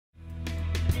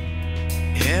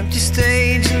Empty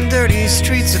stage and dirty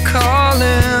streets are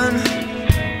calling,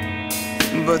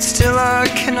 but still I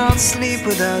cannot sleep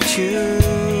without you.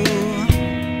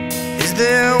 Is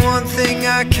there one thing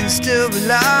I can still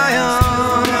rely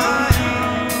on?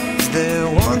 Is there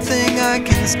one thing I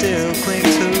can still cling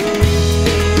to?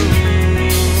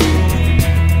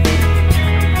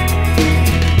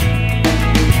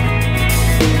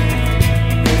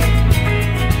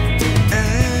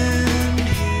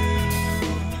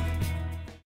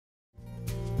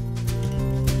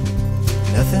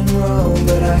 Nothing wrong,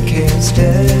 but I can't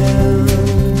stand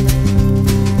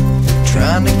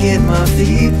trying to get my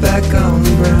feet back on the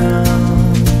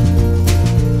ground.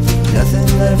 Nothing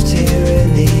left here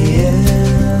in the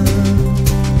end,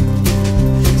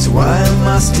 so why am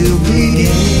I still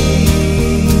bleeding?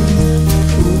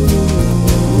 Ooh,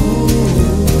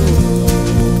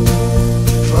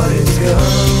 but it's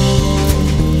gone,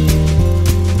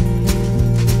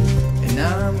 and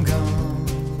I'm gone.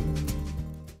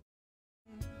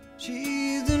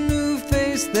 She's a new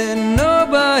face that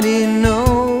nobody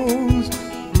knows,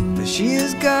 but she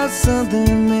has got something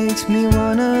that makes me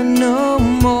wanna know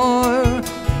more.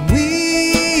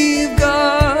 We've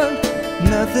got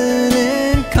nothing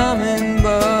in common,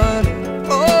 but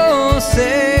oh,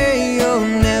 say you'll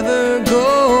never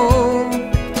go.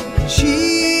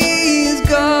 She's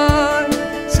got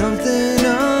something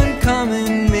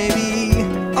uncommon, maybe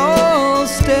I'll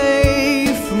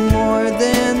stay for more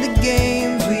than the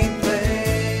games we play.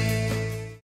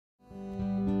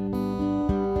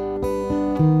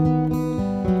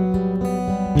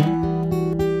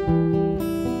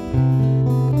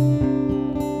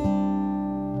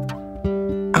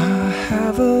 I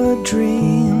have a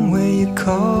dream where you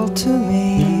call to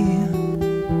me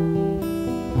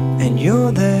and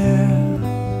you're there.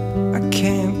 I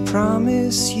can't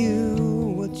promise you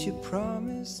what you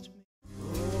promised me.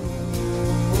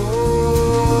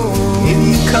 If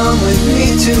you come with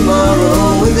me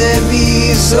tomorrow, will there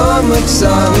be so much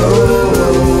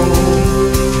sorrow?